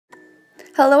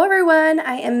Hello everyone,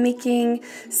 I am making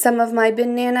some of my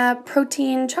banana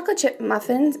protein chocolate chip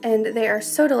muffins and they are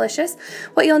so delicious.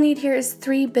 What you'll need here is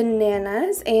 3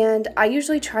 bananas, and I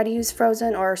usually try to use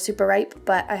frozen or super ripe,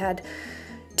 but I had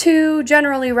 2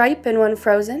 generally ripe and 1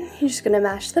 frozen. You're just going to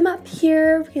mash them up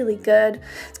here, really good.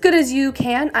 As good as you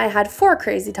can. I had 4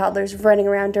 crazy toddlers running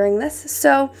around during this,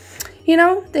 so you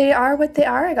know, they are what they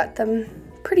are. I got them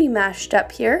pretty mashed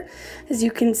up here, as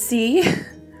you can see.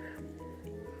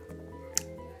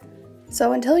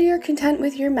 So until you're content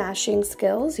with your mashing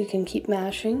skills, you can keep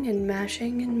mashing and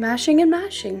mashing and mashing and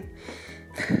mashing.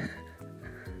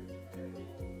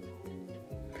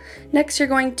 Next, you're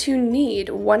going to need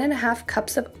 1.5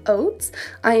 cups of oats.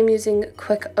 I am using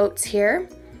quick oats here.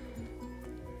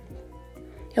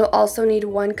 You'll also need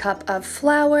 1 cup of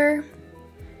flour.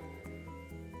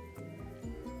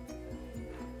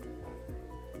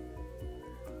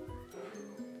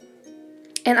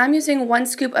 And I'm using 1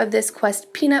 scoop of this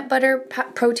Quest peanut butter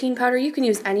protein powder. You can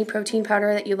use any protein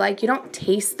powder that you like. You don't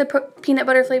taste the peanut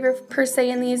butter flavor per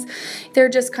se in these. They're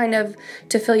just kind of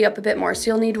to fill you up a bit more. So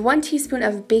you'll need 1 teaspoon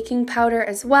of baking powder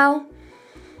as well.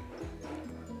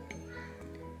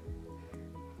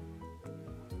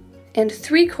 And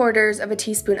 3/4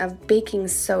 teaspoon of baking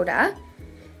soda.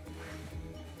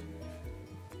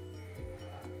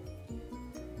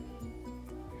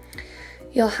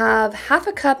 You'll have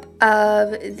 1/2 cup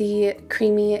of the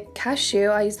creamy cashew.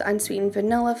 I use the unsweetened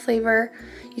vanilla flavor.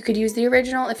 You could use the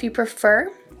original if you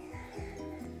prefer.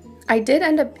 I did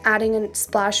end up adding a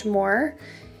splash more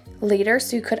later,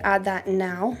 so you could add that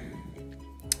now.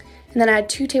 And then add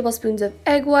 2 tablespoons of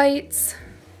egg whites.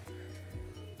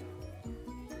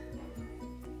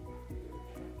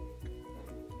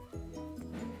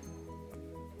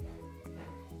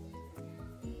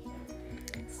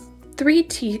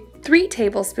 Three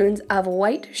tablespoons of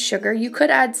white sugar. You could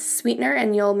add sweetener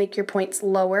and you'll make your points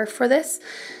lower for this.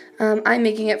 I'm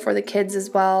making it for the kids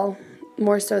as well,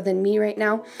 more so than me right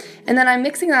now. And then I'm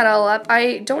mixing that all up.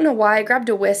 I don't know why, I grabbed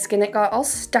a whisk and it got all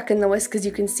stuck in the whisk, as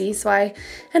you can see, so I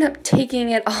ended up taking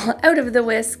it all out of the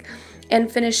whisk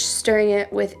and finished stirring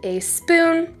it with a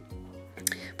spoon.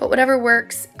 But whatever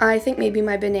works. I think maybe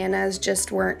my bananas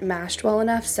just weren't mashed well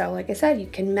enough, so like I said, you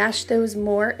can mash those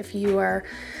more if you are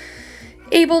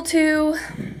able to.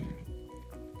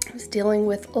 I was dealing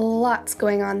with lots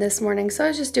going on this morning, so I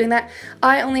was just doing that.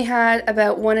 I only had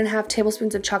about 1.5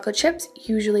 tablespoons of chocolate chips.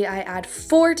 Usually I add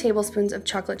 4 tablespoons of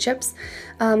chocolate chips.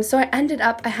 So I ended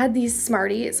up, I had these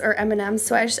Smarties or M&Ms,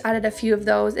 so I just added a few of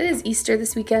those. It is Easter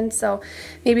this weekend, so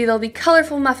maybe there'll be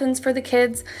colorful muffins for the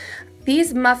kids.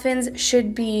 These muffins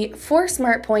should be 4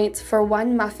 smart points for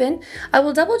 1 muffin. I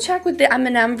will double check with the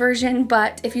M&M version,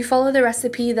 but if you follow the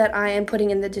recipe that I am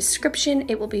putting in the description,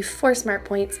 it will be 4 smart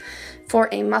points for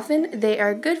a muffin. They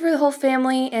are good for the whole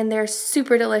family and they're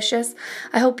super delicious.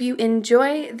 I hope you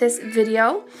enjoy this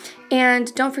video,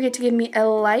 and don't forget to give me a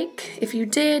like if you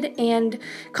did, and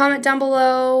comment down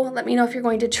below. Let me know if you're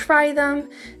going to try them.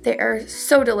 They are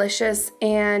so delicious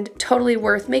and totally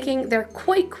worth making. They're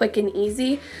quite quick and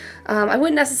easy. I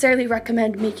wouldn't necessarily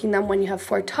recommend making them when you have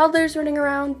 4 toddlers running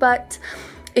around, but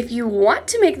if you want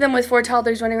to make them with 4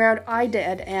 toddlers running around, I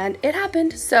did, and it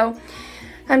happened. So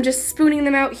I'm just spooning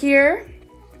them out here.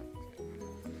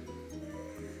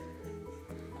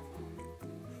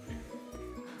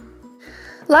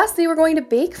 Lastly, we're going to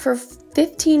bake for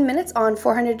 15 minutes on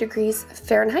 400 degrees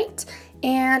Fahrenheit,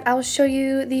 and I'll show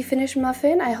you the finished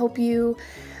muffin. I hope you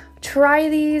try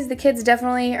these. The kids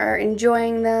definitely are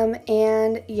enjoying them,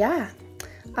 and yeah,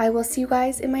 I will see you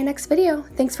guys in my next video.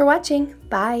 Thanks for watching.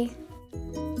 Bye.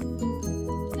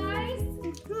 Guys,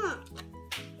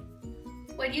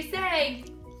 what'd you say?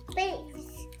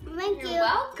 Thanks. Thank you. You're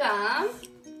welcome.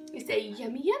 You say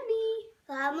yummy, yummy.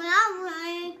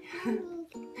 Yummy.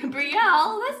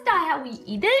 Brielle, that's not how we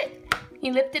eat it.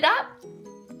 You lift it up.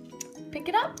 Pick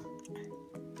it up.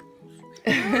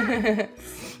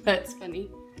 That's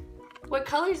funny. What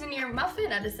color's in your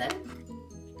muffin, Edison?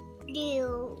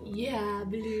 Blue. Yeah,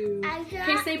 blue.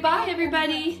 Okay, say bye,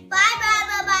 everybody. Bye,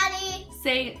 everybody.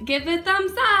 Say, give it a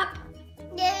thumbs up.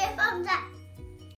 Give it a thumbs up.